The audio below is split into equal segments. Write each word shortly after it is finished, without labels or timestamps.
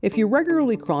If you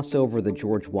regularly cross over the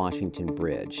George Washington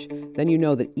Bridge, then you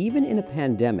know that even in a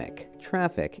pandemic,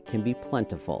 traffic can be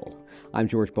plentiful. I'm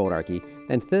George Bodarky,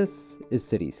 and this is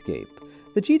Cityscape.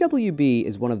 The GWB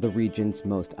is one of the region's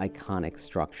most iconic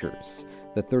structures.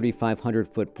 The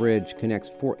 3,500-foot bridge connects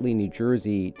Fort Lee, New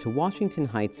Jersey to Washington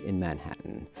Heights in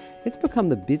Manhattan. It's become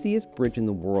the busiest bridge in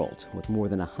the world, with more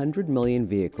than 100 million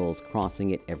vehicles crossing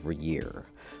it every year.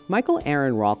 Michael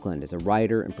Aaron Rockland is a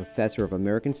writer and professor of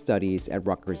American Studies at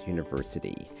Rutgers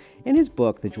University. In his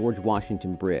book, The George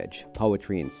Washington Bridge,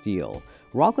 Poetry and Steel,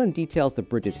 Rockland details the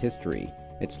bridge's history,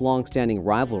 its long-standing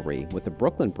rivalry with the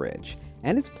Brooklyn Bridge,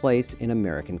 and its place in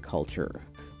American culture.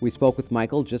 We spoke with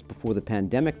Michael just before the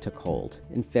pandemic took hold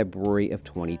in February of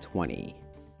 2020.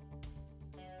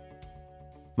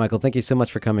 Michael, thank you so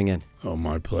much for coming in. Oh,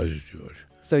 my pleasure, George.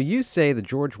 So you say the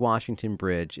George Washington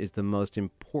Bridge is the most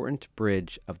important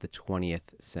bridge of the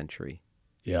 20th century.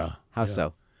 Yeah. How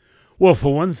so? Well,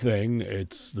 for one thing,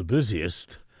 it's the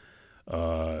busiest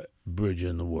bridge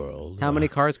in the world. How many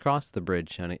cars cross the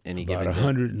bridge on any given day? About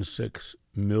 106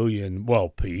 million,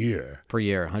 per year. Per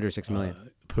year, 106 million.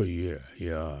 Per year,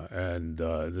 yeah. And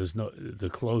the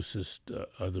closest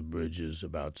other bridge is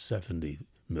about 70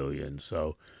 million.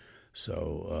 So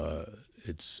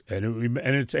it's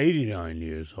 89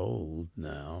 years old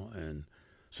now, and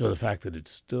so the fact that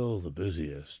it's still the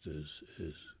busiest is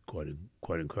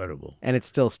quite incredible. And it's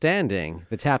still standing.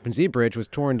 The Tappan Zee Bridge was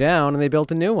torn down, and they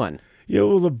built a new one. Yeah,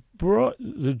 well,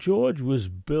 the George was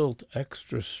built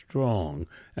extra strong,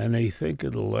 and they think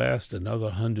it'll last another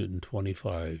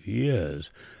 125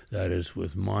 years. That is,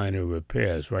 with minor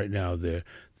repairs. Right now, they're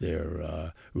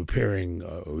repairing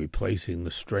or replacing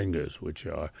the stringers, which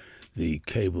are the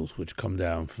cables which come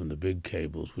down from the big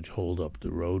cables which hold up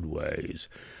the roadways.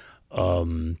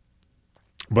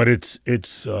 But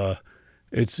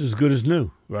it's as good as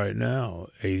new right now,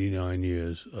 89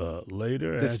 years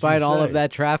later. Despite all of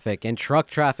that traffic, and truck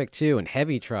traffic too, and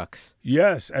heavy trucks.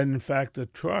 Yes, and in fact, the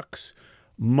trucks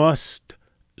must,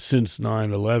 since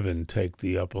 9/11, take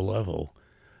the upper level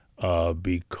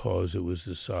because it was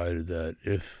decided that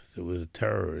if there was a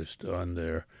terrorist on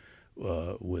there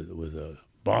with a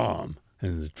bomb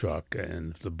in the truck,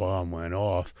 and if the bomb went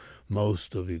off,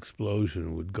 most of the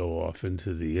explosion would go off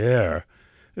into the air.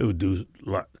 It would do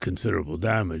considerable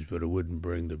damage, but it wouldn't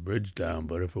bring the bridge down.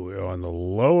 But if it were on the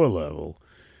lower level,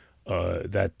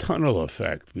 that tunnel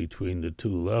effect between the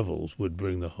two levels would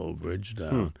bring the whole bridge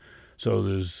down. So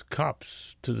there's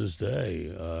cops to this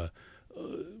day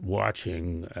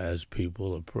watching as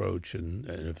people approach, and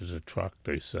if there's a truck,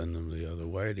 they send them the other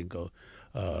way to go.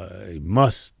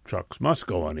 Trucks must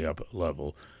go on the upper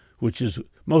level, which is,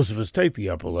 most of us take the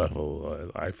upper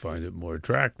level. I find it more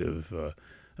attractive.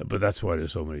 But that's why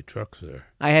there's so many trucks there.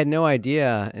 I had no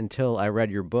idea until I read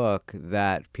your book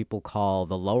that people call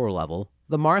the lower level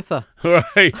the Martha.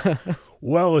 Right.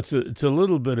 Well, it's a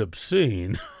little bit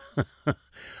obscene.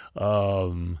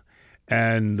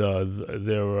 And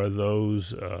there are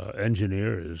those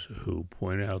engineers who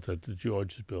point out that the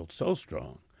George is built so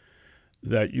strong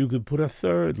that you could put a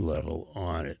third level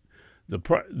on it.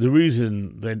 The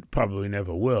reason they probably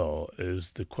never will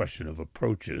is the question of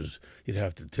approaches. You'd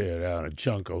have to tear down a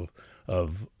chunk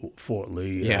of Fort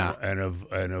Lee and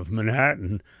of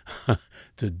Manhattan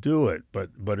to do it.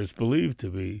 But it's believed to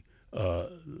be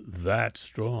that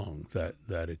strong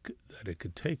that it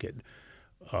could take it.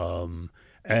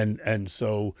 And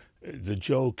so the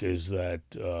joke is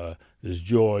that there's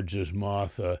George, there's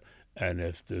Martha, and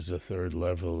if there's a third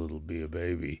level, it'll be a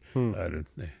baby.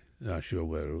 Not sure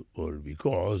what it'll be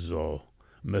called. This is all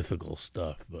mythical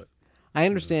stuff. But I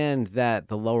understand that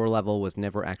the lower level was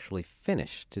never actually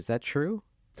finished. Is that true?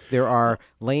 There are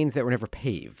lanes that were never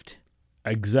paved.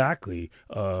 Exactly.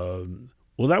 Well,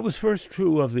 that was first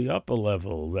true of the upper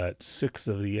level, that 6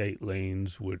 of the 8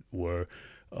 lanes were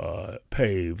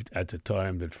paved at the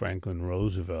time that Franklin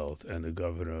Roosevelt and the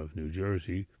governor of New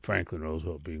Jersey, Franklin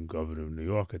Roosevelt being governor of New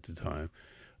York at the time,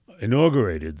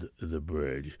 inaugurated the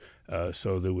bridge.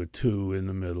 So there were 2 in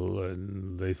the middle,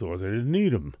 and they thought they didn't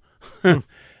need them.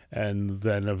 And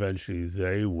then eventually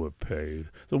they were paved.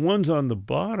 The ones on the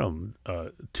bottom,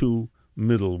 2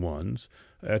 middle ones,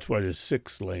 that's why there's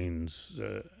 6 lanes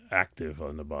active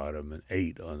on the bottom and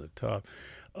 8 on the top,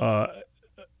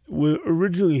 were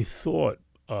originally thought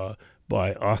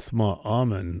by Othmar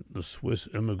Ammann, the Swiss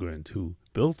immigrant who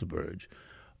built the bridge,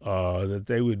 that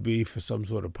they would be for some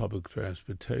sort of public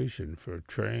transportation, for a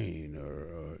train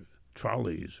or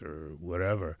trolleys or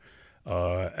whatever.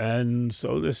 And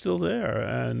so they're still there.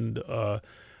 And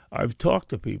I've talked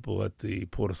to people at the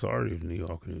Port Authority of New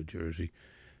York and New Jersey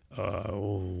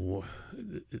the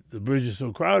bridge is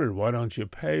so crowded, why don't you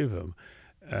pave them?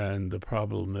 And the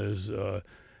problem is,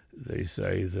 they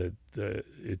say that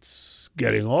it's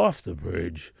getting off the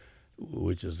bridge,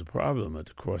 which is the problem at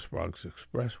the Cross Bronx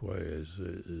Expressway,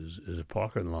 is a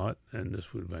parking lot, and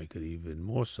this would make it even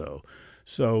more so.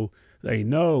 So they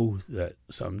know that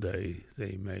someday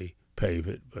they may pave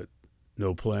it, but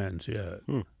no plans yet.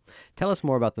 Tell us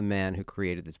more about the man who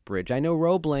created this bridge. I know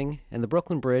Roebling and the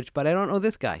Brooklyn Bridge, but I don't know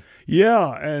this guy.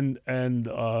 Yeah, and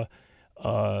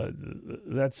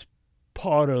that's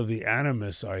part of the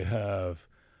animus I have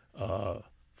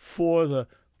for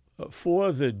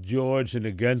the George and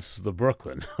against the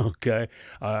Brooklyn. Okay,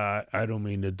 I don't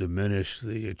mean to diminish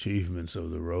the achievements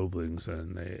of the Roeblings,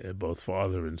 and both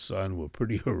father and son were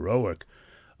pretty heroic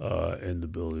in the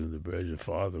building of the bridge. The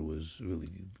father was really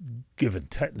given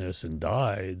tetanus and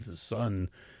died. The son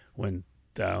went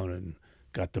down and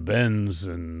got the bends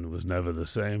and was never the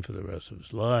same for the rest of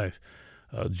his life.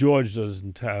 George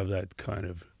doesn't have that kind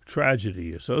of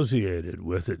tragedy associated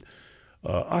with it.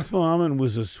 Othman Aman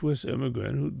was a Swiss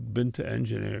immigrant who'd been to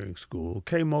engineering school,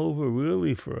 came over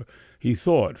really he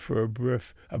thought, for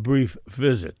a brief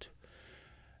visit,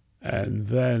 and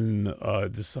then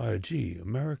decided, gee,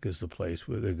 America's the place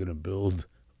where they're going to build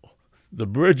the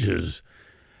bridges,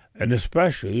 and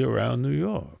especially around New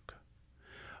York.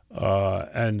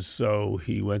 And so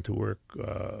he went to work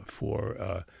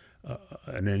for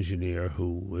an engineer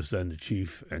who was then the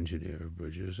chief engineer of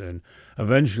bridges, and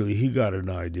eventually he got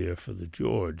an idea for the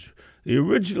George. They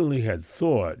originally had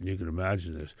thought, and you can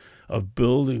imagine this, of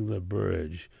building the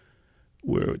bridge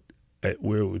where it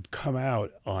would come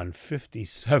out on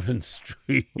 57th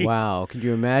Street. Wow, could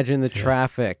you imagine the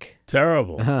traffic?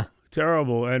 Terrible.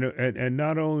 Terrible, and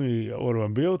not only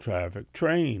automobile traffic,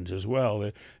 trains as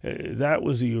well. That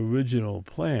was the original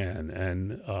plan,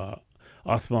 and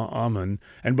Othman Aman.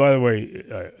 And by the way,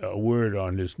 a word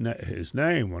on his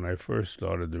name. When I first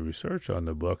started the research on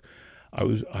the book, I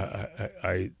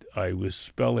was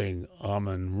spelling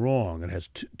Aman wrong. It has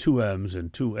two M's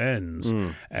and two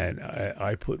N's, and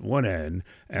I put one N,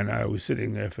 and I was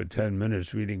sitting there for 10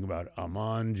 minutes reading about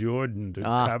Amman Jordan, the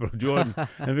capital Jordan,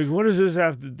 and thinking, what does this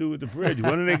have to do with the bridge?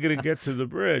 When are they going to get to the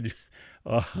bridge?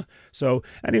 So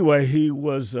anyway, he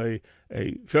was a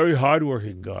very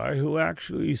hardworking guy who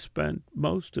actually spent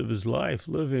most of his life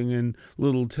living in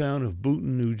little town of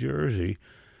Boonton, New Jersey,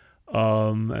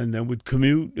 and then would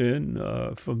commute in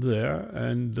from there.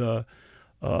 And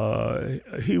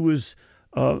he was,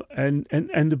 and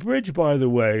the bridge, by the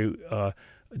way,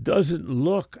 doesn't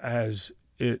look as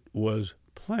it was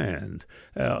planned.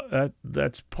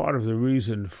 That's part of the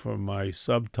reason for my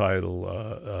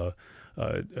subtitle.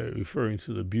 Referring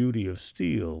to the beauty of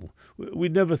steel. We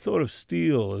never thought of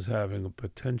steel as having a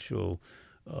potential.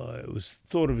 It was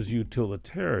thought of as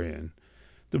utilitarian.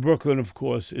 The Brooklyn, of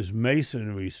course, is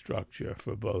masonry structure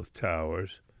for both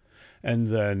towers. And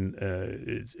then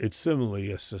it's similarly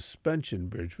a suspension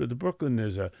bridge. But the Brooklyn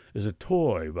is a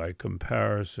toy by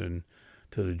comparison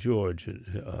to the George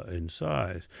in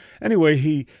size. Anyway,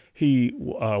 he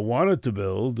wanted to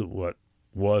build what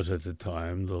was at the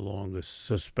time the longest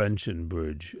suspension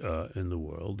bridge in the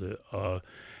world.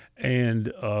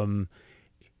 And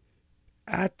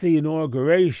at the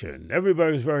inauguration,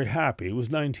 everybody was very happy. It was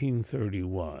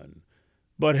 1931.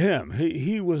 But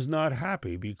he was not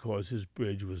happy because his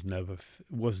bridge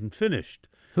wasn't finished.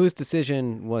 Whose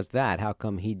decision was that? How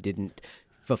come he didn't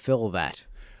fulfill that?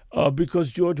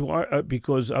 Because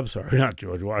I'm sorry, not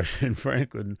George Washington,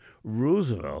 Franklin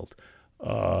Roosevelt,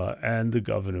 and the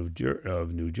governor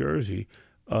of New Jersey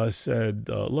said,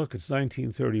 look, it's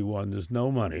 1931, there's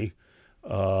no money.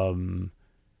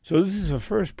 So this is the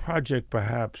first project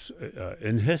perhaps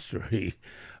in history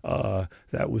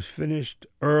that was finished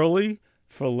early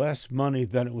for less money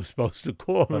than it was supposed to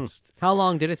cost. How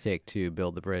long did it take to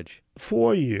build the bridge?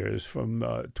 4 years, from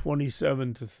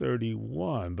 27 to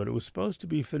 31, but it was supposed to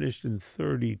be finished in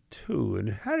 32. And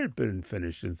had it been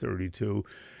finished in 32,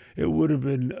 it would have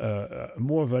been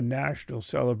more of a national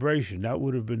celebration. That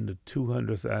would have been the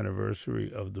 200th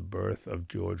anniversary of the birth of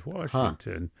George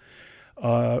Washington.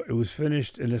 It was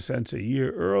finished, in a sense, a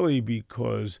year early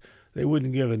because they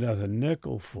wouldn't give another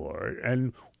nickel for it.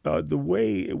 And the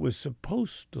way it was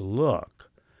supposed to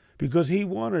look, because he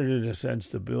wanted, in a sense,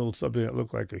 to build something that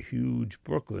looked like a huge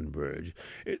Brooklyn Bridge.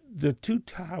 The two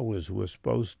towers were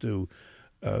supposed to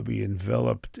be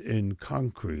enveloped in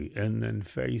concrete and then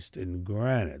faced in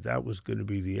granite. That was going to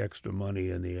be the extra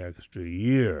money and the extra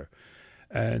year.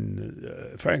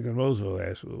 And Franklin Roosevelt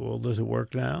asked, well, does it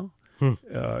work now?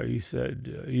 He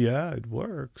said, yeah, it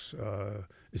works.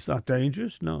 It's not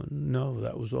dangerous? No,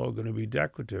 that was all going to be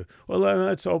decorative. Well, then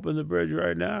let's open the bridge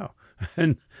right now.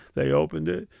 And they opened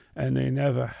it, and they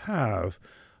never have.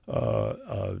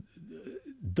 done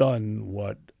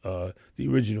what the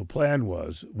original plan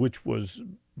was, which was,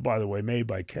 by the way, made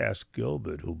by Cass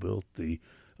Gilbert, who built the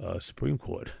Supreme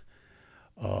Court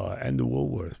and the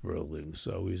Woolworth Building.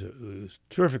 So he's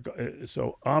terrific.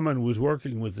 So Amen was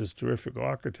working with this terrific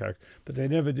architect, but they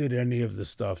never did any of the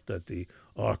stuff that the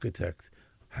architect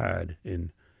had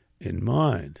in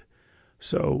mind.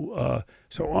 So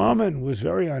Amen was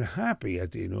very unhappy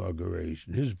at the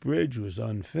inauguration. His bridge was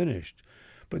unfinished.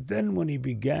 But then when he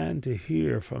began to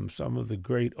hear from some of the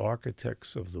great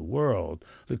architects of the world,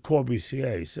 Le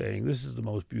Corbusier saying, this is the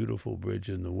most beautiful bridge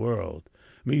in the world,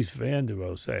 Mies van der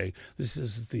Rohe saying, this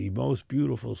is the most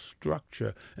beautiful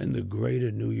structure in the greater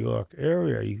New York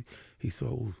area, he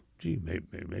thought, well, gee,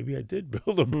 maybe I did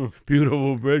build a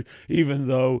beautiful bridge, even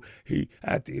though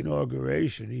at the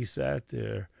inauguration, he sat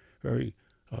there very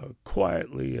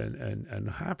quietly and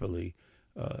happily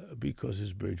because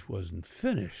his bridge wasn't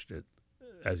finished,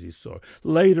 as he saw.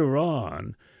 Later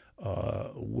on,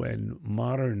 when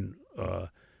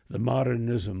the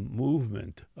modernism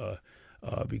movement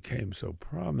became so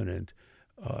prominent,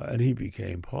 and he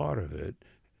became part of it,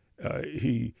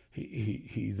 he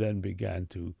then began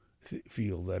to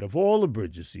feel that of all the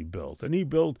bridges he built, and he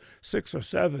built 6 or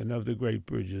 7 of the great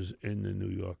bridges in the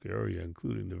New York area,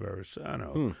 including the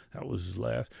Verrazano. That was his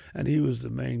last. And he was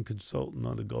the main consultant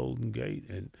on the Golden Gate.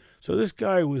 And so this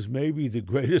guy was maybe the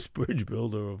greatest bridge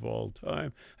builder of all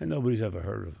time, and nobody's ever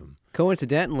heard of him.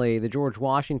 Coincidentally, the George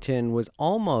Washington was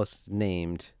almost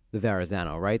named the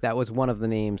Verrazano, right? That was one of the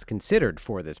names considered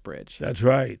for this bridge. That's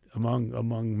right,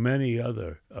 among many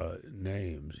other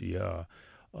names, yeah.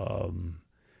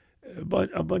 But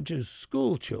a bunch of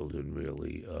school children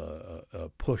really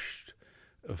pushed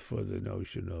for the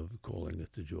notion of calling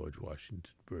it the George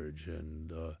Washington Bridge,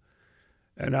 and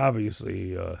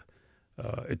obviously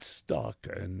it's stuck,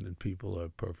 and people are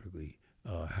perfectly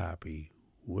happy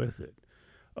with it.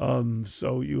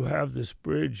 So you have this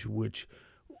bridge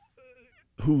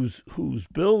whose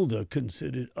builder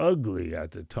considered ugly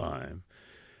at the time,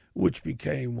 which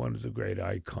became one of the great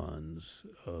icons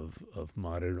of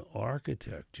modern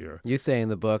architecture. You say in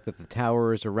the book that the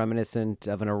towers are reminiscent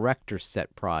of an erector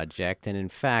set project, and in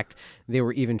fact, they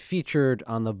were even featured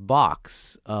on the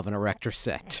box of an erector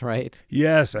set, right?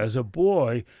 Yes, as a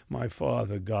boy, my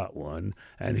father got one,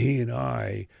 and he and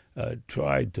I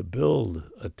tried to build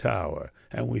a tower,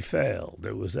 and we failed.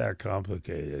 It was that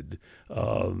complicated.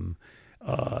 I've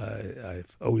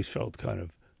always felt kind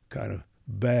of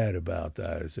bad about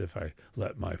that, as if I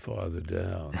let my father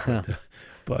down.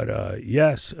 But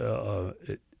yes,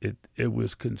 it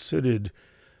was considered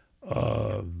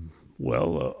a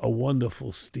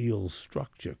wonderful steel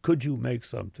structure. Could you make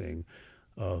something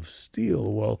of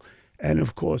steel? Well, and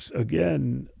of course,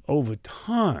 again, over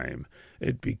time,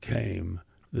 it became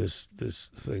this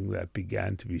thing that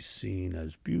began to be seen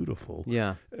as beautiful.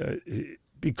 Yeah,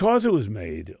 because it was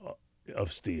made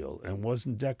of steel and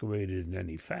wasn't decorated in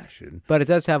any fashion. But it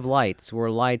does have lights.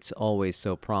 Were lights always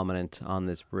so prominent on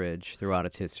this bridge throughout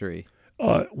its history?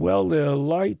 Well, there are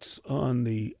lights on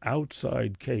the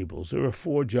outside cables. There are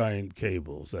 4 giant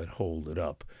cables that hold it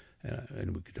up.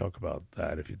 And we could talk about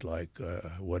that if you'd like,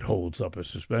 what holds up a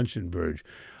suspension bridge.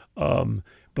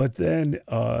 But then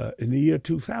in the year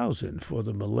 2000, for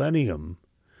the millennium,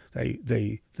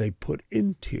 they put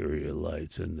interior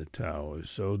lights in the towers,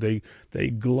 so they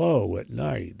glow at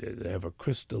night. They have a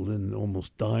crystalline,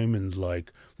 almost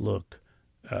diamond-like look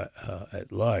at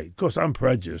light. Of course, I'm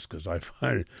prejudiced because I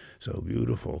find it so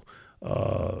beautiful.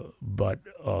 But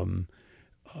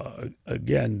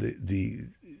again,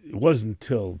 it wasn't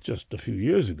until just a few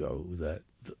years ago that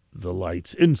the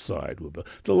lights inside were built.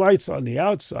 The lights on the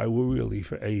outside were really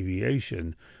for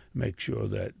aviation, make sure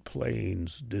that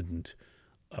planes didn't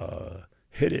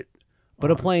hit it.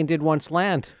 But a plane did once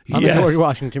land on the George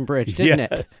Washington Bridge,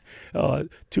 didn't it?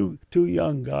 Two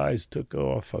young guys took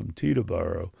off from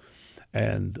Teterboro,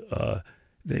 and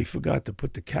they forgot to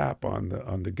put the cap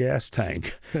on the gas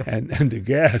tank, and the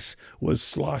gas was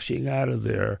sloshing out of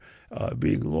there,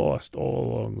 being lost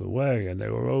all along the way, and they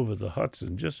were over the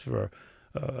Hudson just for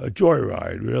a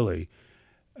joyride, really.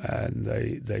 And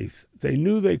they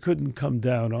knew they couldn't come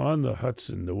down on the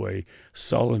Hudson the way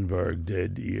Sullenberg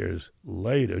did years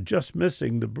later, just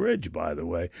missing the bridge, by the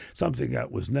way, something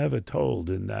that was never told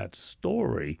in that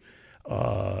story.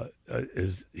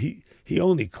 Is he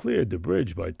only cleared the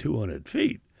bridge by 200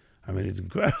 feet. I mean, it's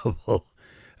incredible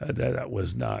that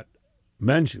was not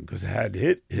mentioned, because had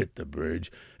it hit the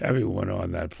bridge, everyone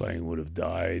on that plane would have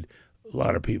died. A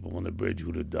lot of people on the bridge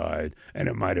would have died, and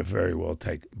it might have very well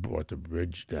brought the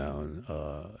bridge down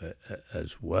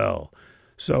as well.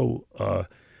 So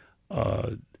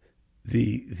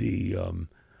these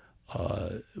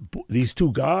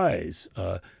two guys,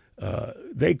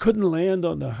 they couldn't land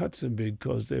on the Hudson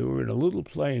because they were in a little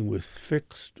plane with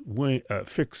fixed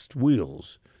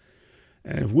wheels.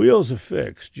 And if wheels are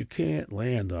fixed, you can't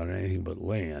land on anything but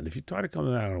land. If you try to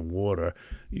come out on water,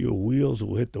 your wheels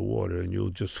will hit the water and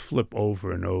you'll just flip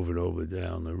over and over and over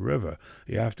down the river.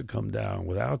 You have to come down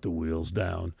without the wheels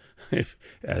down,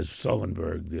 as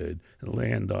Sullenberg did, and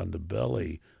land on the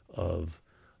belly of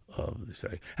the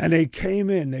thing. And they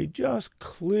came in. They just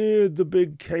cleared the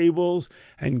big cables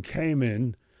and came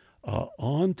in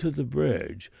onto the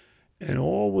bridge. And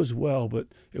all was well, but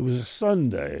it was a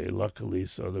Sunday, luckily,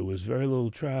 so there was very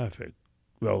little traffic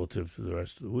relative to the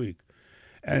rest of the week.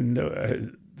 And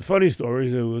the funny story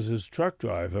is there was this truck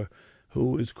driver who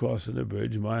was crossing the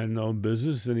bridge, minding his own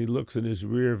business, and he looks in his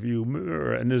rear view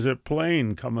mirror, and there's a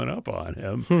plane coming up on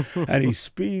him, and he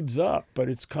speeds up, but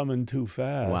it's coming too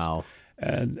fast. Wow.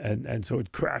 And so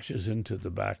it crashes into the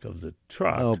back of the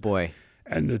truck. Oh, boy.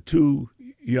 And the two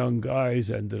young guys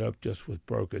ended up just with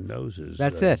broken noses.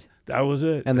 That's it. That was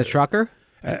it. And the trucker?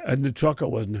 And the trucker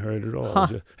wasn't hurt at all.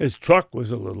 Huh. His truck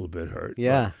was a little bit hurt.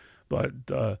 Yeah. But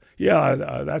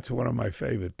that's one of my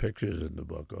favorite pictures in the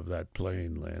book, of that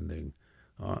plane landing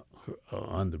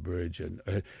on the bridge.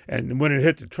 And when it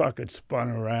hit the truck, it spun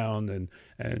around and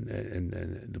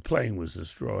the plane was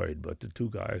destroyed. But the two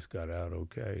guys got out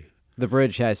okay. The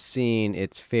bridge has seen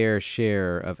its fair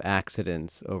share of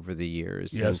accidents over the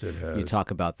years. Yes, it has. You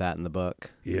talk about that in the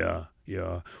book. Yeah.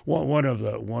 One of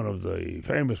the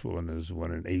famous ones is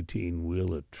when an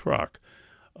 18-wheeler truck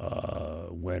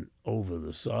went over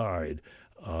the side,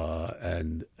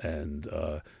 and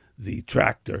the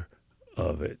tractor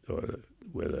of it, or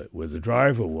where the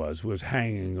driver was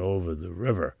hanging over the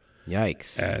river.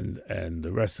 Yikes! And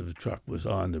the rest of the truck was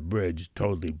on the bridge,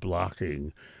 totally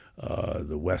blocking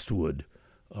the Westwood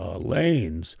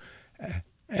lanes.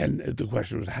 And the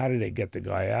question was, how did they get the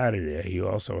guy out of there? He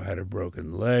also had a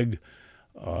broken leg,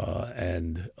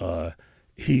 and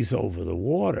he's over the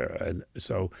water. And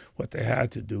so what they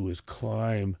had to do is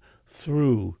climb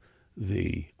through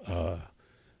the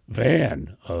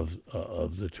van of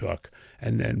the truck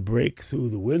and then break through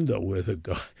the window where the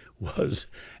guy was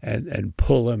and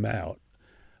pull him out.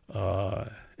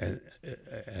 And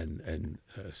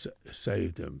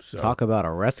saved him. So talk about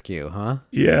a rescue, huh?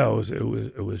 Yeah,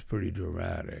 it was pretty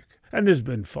dramatic. And there's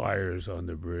been fires on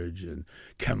the bridge and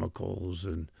chemicals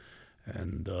and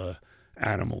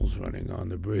animals running on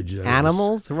the bridge.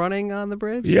 Animals running on the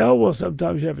bridge? Yeah, well,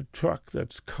 sometimes you have a truck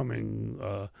that's coming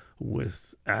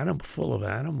full of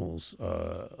animals,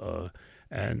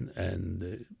 and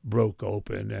it broke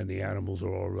open, and the animals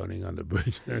are all running on the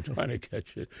bridge. They're trying to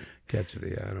catch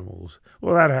the animals.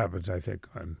 Well, that happens, I think,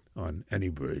 on any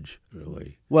bridge,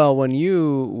 really. Well, when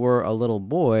you were a little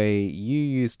boy, you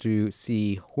used to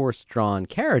see horse-drawn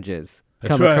carriages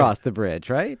come across the bridge,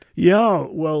 right? Yeah,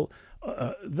 well,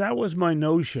 that was my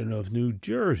notion of New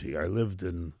Jersey. I lived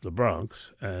in the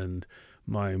Bronx, and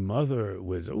my mother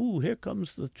was, here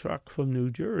comes the truck from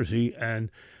New Jersey.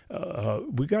 And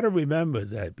we got to remember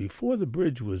that before the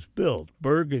bridge was built,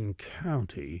 Bergen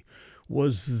County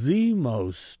was the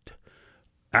most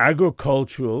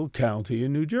agricultural county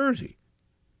in New Jersey.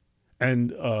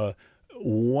 And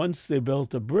once they built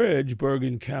the bridge,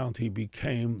 Bergen County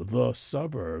became the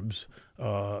suburbs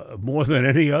more than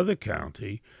any other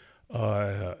county.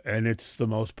 And it's the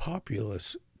most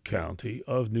populous county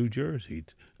of New Jersey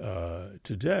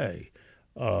today.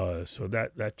 So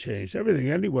that changed everything.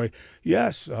 Anyway,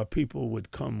 yes, people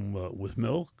would come with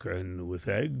milk and with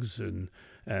eggs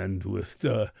and with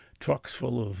trucks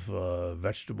full of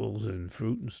vegetables and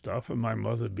fruit and stuff. And my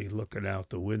mother would be looking out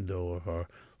the window of her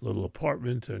little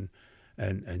apartment, and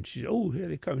she, here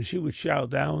they come. And she would shout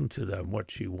down to them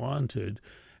what she wanted.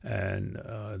 And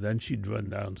then she'd run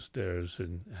downstairs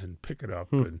and pick it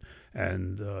up.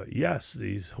 And yes,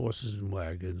 these horses and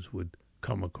wagons would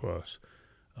come across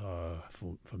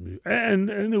from New York. And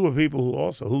there were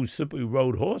people who simply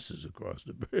rode horses across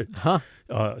the bridge,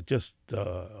 just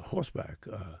horseback,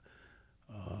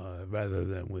 rather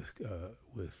than with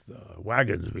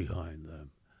wagons behind them.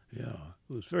 Yeah,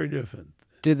 it was very different.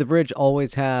 Did the bridge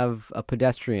always have a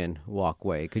pedestrian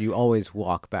walkway? Could you always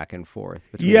walk back and forth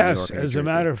between New Yes, York and New as Jersey? a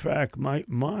matter of fact,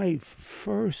 my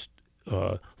first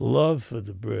love for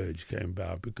the bridge came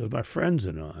about because my friends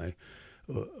and I,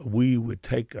 we would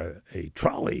take a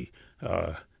trolley.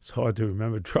 It's hard to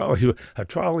remember a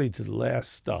trolley to the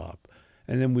last stop,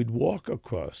 and then we'd walk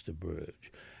across the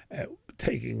bridge,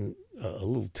 taking a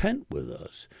little tent with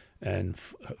us and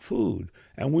food,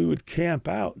 and we would camp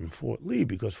out in Fort Lee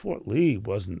because Fort Lee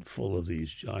wasn't full of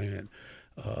these giant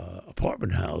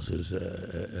apartment houses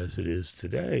as it is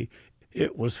today.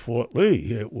 It was Fort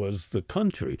Lee. It was the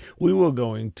country. We were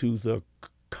going to the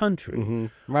country.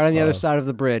 Mm-hmm. Right on the other side of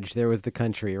the bridge, there was the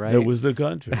country, right? There was the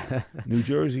country. New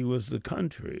Jersey was the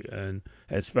country, and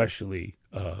especially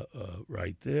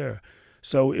right there.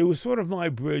 So it was sort of my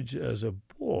bridge as a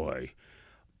boy.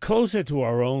 Closer to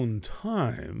our own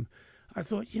time, I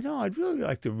thought, I'd really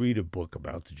like to read a book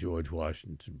about the George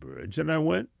Washington Bridge. And I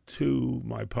went to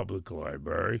my public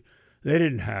library. They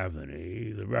didn't have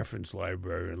any. The reference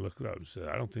librarian looked it up and said,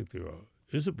 I don't think there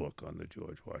is a book on the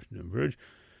George Washington Bridge.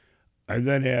 I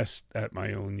then asked at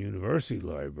my own university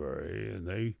library, and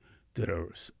they did a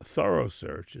thorough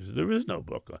search. They said, there is no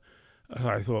book.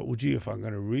 I thought, well, gee, if I'm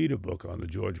going to read a book on the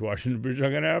George Washington Bridge,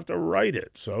 I'm going to have to write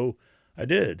it. So I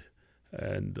did,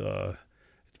 and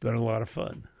it's been a lot of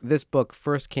fun. This book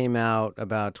first came out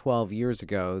about 12 years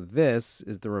ago. This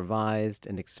is the revised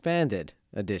and expanded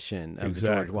edition of the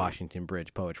George Washington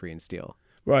Bridge, Poetry and Steel.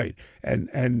 Right, and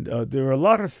there are a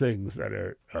lot of things that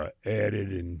are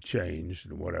added and changed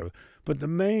and whatever, but the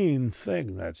main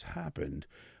thing that's happened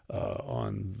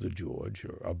on the George,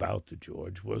 or about the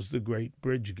George, was the Great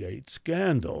Bridgegate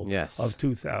scandal of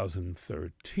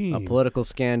 2013. A political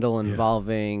scandal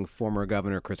involving former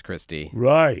Governor Chris Christie.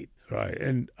 Right,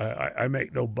 and I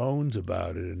make no bones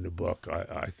about it in the book.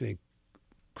 I think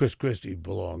Chris Christie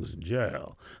belongs in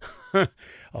jail.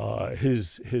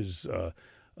 His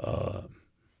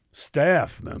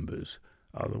staff members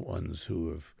are the ones who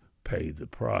have paid the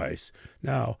price.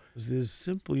 Now, there's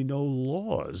simply no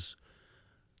laws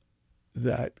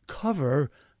that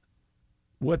cover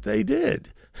what they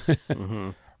did,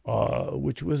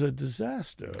 which was a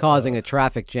disaster. Causing a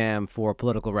traffic jam for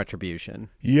political retribution.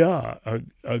 Yeah,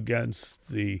 against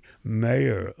the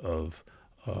mayor of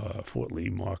Fort Lee,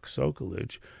 Mark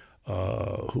Sokolich,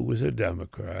 who was a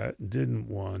Democrat, didn't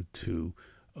want to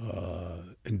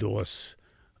endorse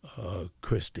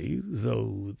Christie,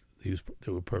 though they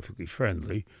were perfectly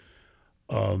friendly.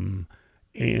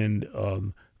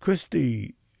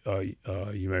 Christie,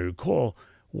 you may recall,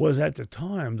 was at the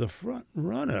time the front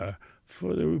runner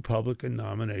for the Republican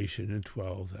nomination in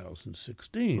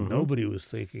 2016. Mm-hmm. Nobody was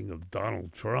thinking of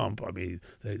Donald Trump. I mean,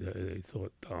 they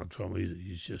thought Donald Trump,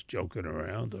 he's just joking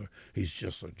around, or he's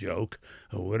just a joke,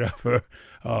 or whatever.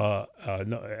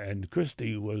 And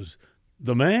Christie was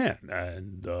the man,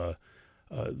 and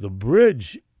the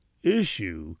bridge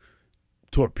issue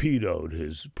torpedoed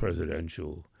his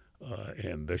presidential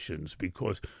ambitions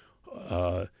because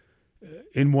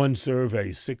in one survey,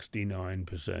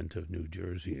 69% of New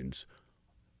Jerseyans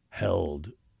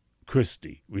held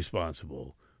Christie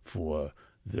responsible for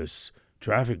this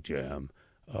traffic jam.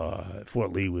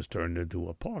 Fort Lee was turned into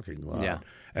a parking lot. Yeah.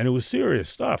 And it was serious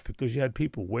stuff because you had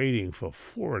people waiting for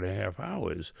 4.5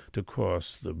 hours to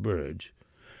cross the bridge.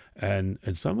 And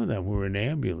some of them were in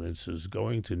ambulances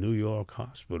going to New York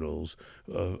hospitals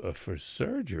for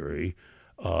surgery.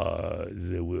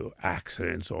 There were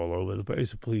accidents all over the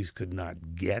place. The police could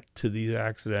not get to these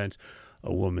accidents.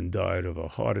 A woman died of a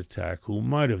heart attack who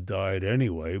might have died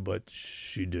anyway, but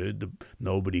she did.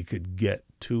 Nobody could get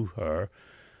to her.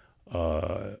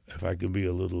 If I can be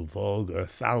a little vulgar,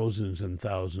 thousands and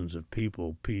thousands of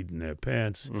people peed in their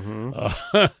pants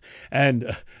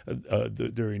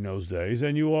during those days.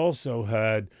 And you also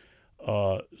had,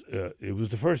 it was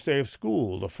the first day of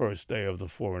school, the first day of the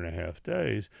 4.5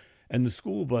 days, and the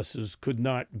school buses could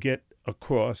not get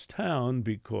across town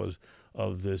because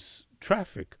of this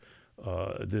traffic,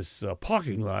 this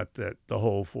parking lot that the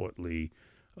whole Fort Lee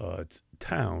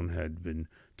town had been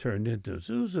turned into.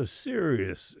 So it was a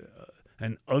serious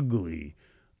and ugly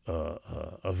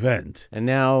event. And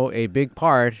now a big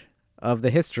part of the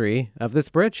history of this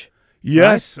bridge.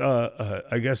 Yes, right?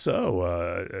 I guess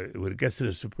so. When it gets to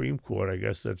the Supreme Court, I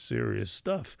guess that's serious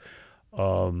stuff.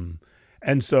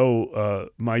 And so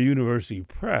my university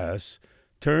press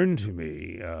turned to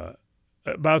me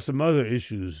about some other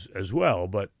issues as well,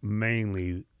 but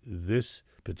mainly this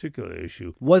particular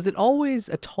issue. Was it always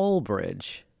a toll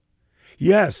bridge?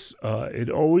 Yes, it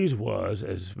always was.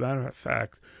 As a matter of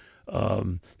fact,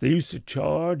 they used to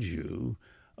charge you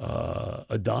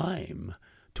a dime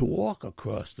to walk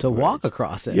across the bridge. Walk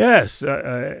across it? Yes,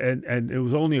 and it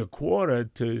was only a quarter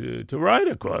to ride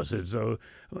across it. So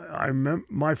I remember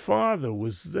my father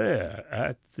was there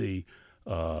at the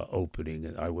opening,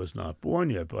 and I was not born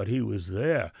yet, but he was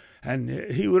there. And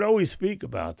he would always speak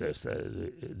about this,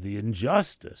 the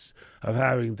injustice of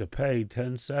having to pay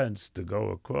 10 cents to go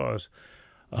across.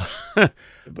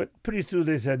 But pretty soon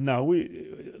they said, no,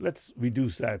 let's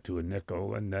reduce that to a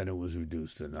nickel, and then it was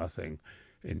reduced to nothing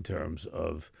in terms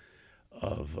of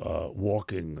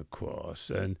walking across.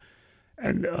 And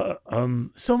And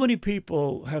so many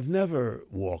people have never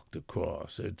walked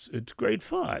across. It's great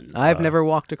fun. I've never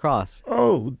walked across.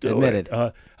 Oh, Admitted.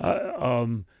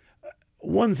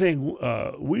 One thing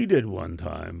we did one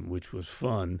time, which was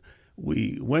fun,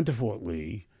 we went to Fort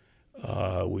Lee.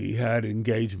 We had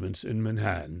engagements in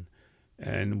Manhattan,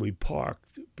 and we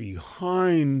parked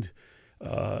behind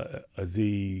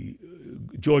the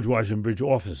George Washington Bridge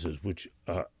offices, which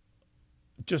are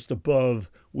just above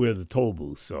where the toll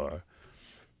booths are.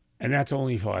 And that's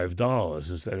only $5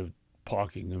 instead of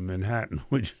parking in Manhattan,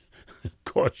 which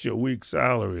costs you a week's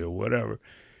salary or whatever.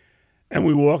 And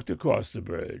we walked across the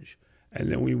bridge.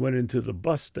 And then we went into the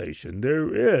bus station.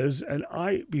 There is, and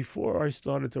before I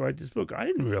started to write this book, I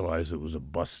didn't realize it was a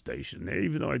bus station there,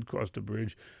 even though I'd crossed the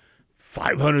bridge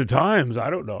 500 times. I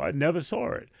don't know. I never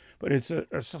saw it. But it's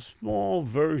a small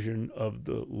version of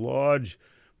the large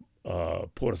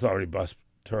Port Authority bus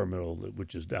terminal,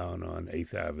 which is down on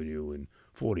 8th Avenue and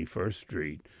 41st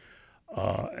Street.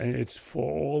 And it's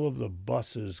for all of the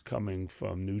buses coming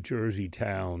from New Jersey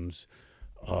towns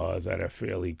that are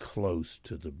fairly close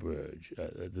to the bridge.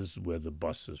 This is where the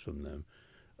buses from them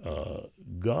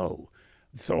go.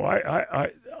 So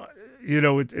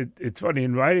it's funny,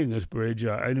 in writing this bridge,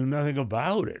 I knew nothing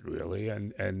about it really,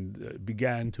 and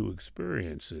began to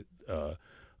experience it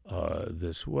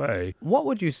this way. What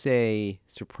would you say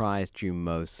surprised you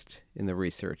most in the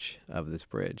research of this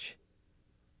bridge?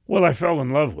 Well, I fell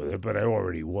in love with it, but I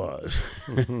already was,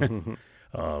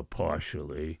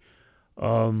 partially.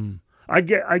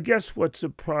 I guess what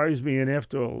surprised me, and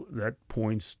after all, that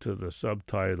points to the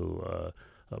subtitle,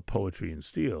 Poetry and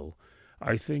Steel,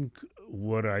 I think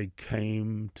what I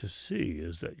came to see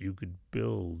is that you could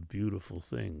build beautiful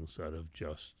things out of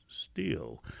just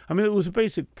steel. I mean, it was a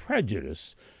basic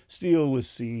prejudice. Steel was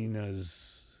seen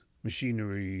as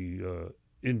machinery,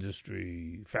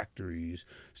 industry, factories.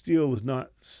 Steel was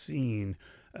not seen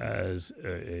as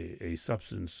a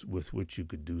substance with which you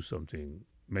could do something,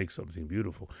 make something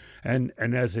beautiful. And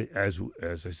as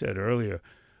I said earlier,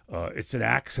 it's an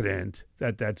accident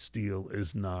that steel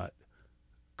is not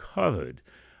covered.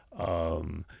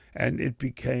 And it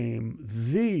became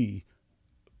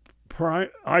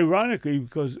ironically,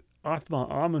 because Othman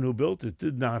Aman, who built it,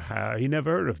 he never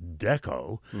heard of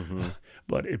deco,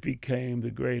 but it became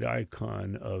the great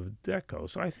icon of deco.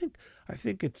 So I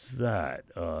think it's that.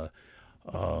 And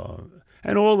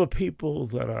all the people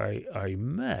that I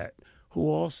met who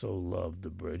also loved the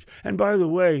bridge. And by the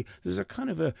way, there's a kind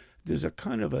of a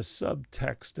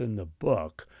subtext in the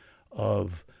book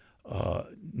of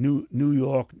New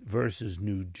York versus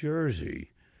New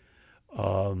Jersey.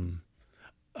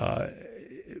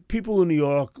 People in New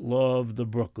York love the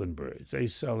Brooklyn Bridge. They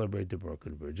celebrate the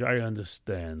Brooklyn Bridge. I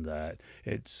understand that.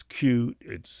 It's cute.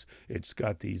 It's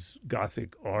got these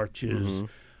Gothic arches.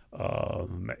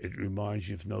 It reminds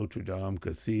you of Notre Dame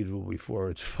Cathedral before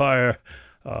its fire.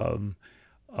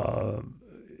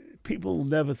 People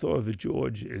never thought of it,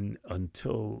 George,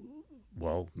 until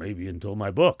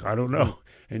my book. I don't know.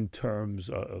 In terms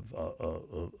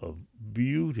of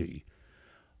beauty,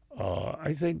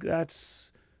 I think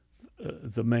that's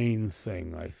the main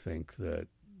thing. I think that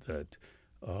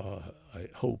I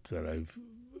hope that I've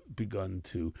begun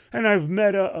to, and I've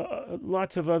met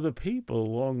lots of other people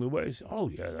along the way. Say, oh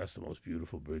yeah, that's the most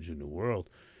beautiful bridge in the world.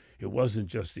 It wasn't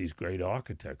just these great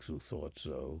architects who thought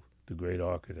so. The great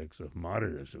architects of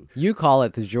modernism. You call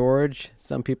it the George.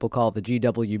 Some people call it the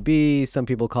GWB. Some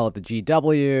people call it the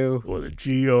GW. Or the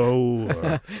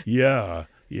GO. Yeah.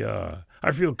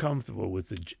 I feel comfortable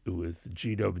with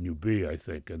GWB, I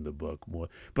think, in the book more.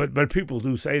 But people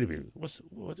do say to me, what's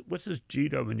this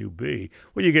GWB?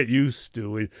 Well, you get used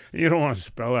to it, and you don't want to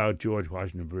spell out George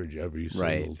Washington Bridge every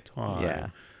single time. Yeah.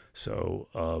 So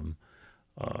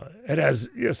it has,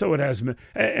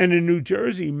 and in New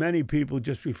Jersey, many people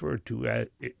just refer to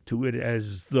it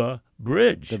as the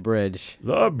bridge. The bridge.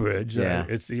 The bridge. Yeah.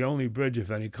 It's the only bridge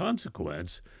of any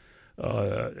consequence.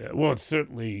 It's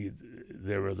certainly,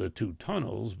 there are the two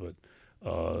tunnels, but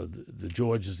the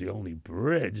George is the only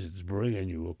bridge that's bringing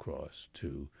you across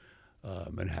to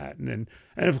Manhattan.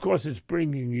 And of course, it's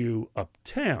bringing you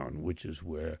uptown, which is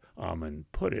where Aman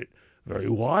put it very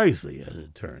wisely, as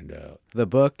it turned out. The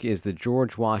book is The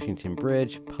George Washington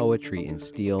Bridge, Poetry and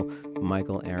Steel.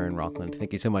 Michael Aaron Rockland,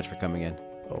 thank you so much for coming in.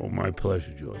 Oh, my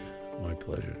pleasure, George. My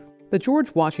pleasure. The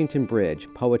George Washington Bridge,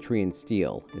 Poetry and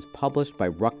Steel is published by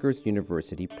Rutgers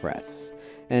University Press.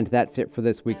 And that's it for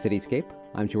this week's Cityscape.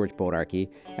 I'm George Bodarky.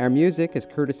 Our music is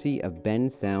courtesy of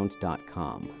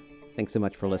bensound.com. Thanks so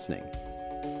much for listening.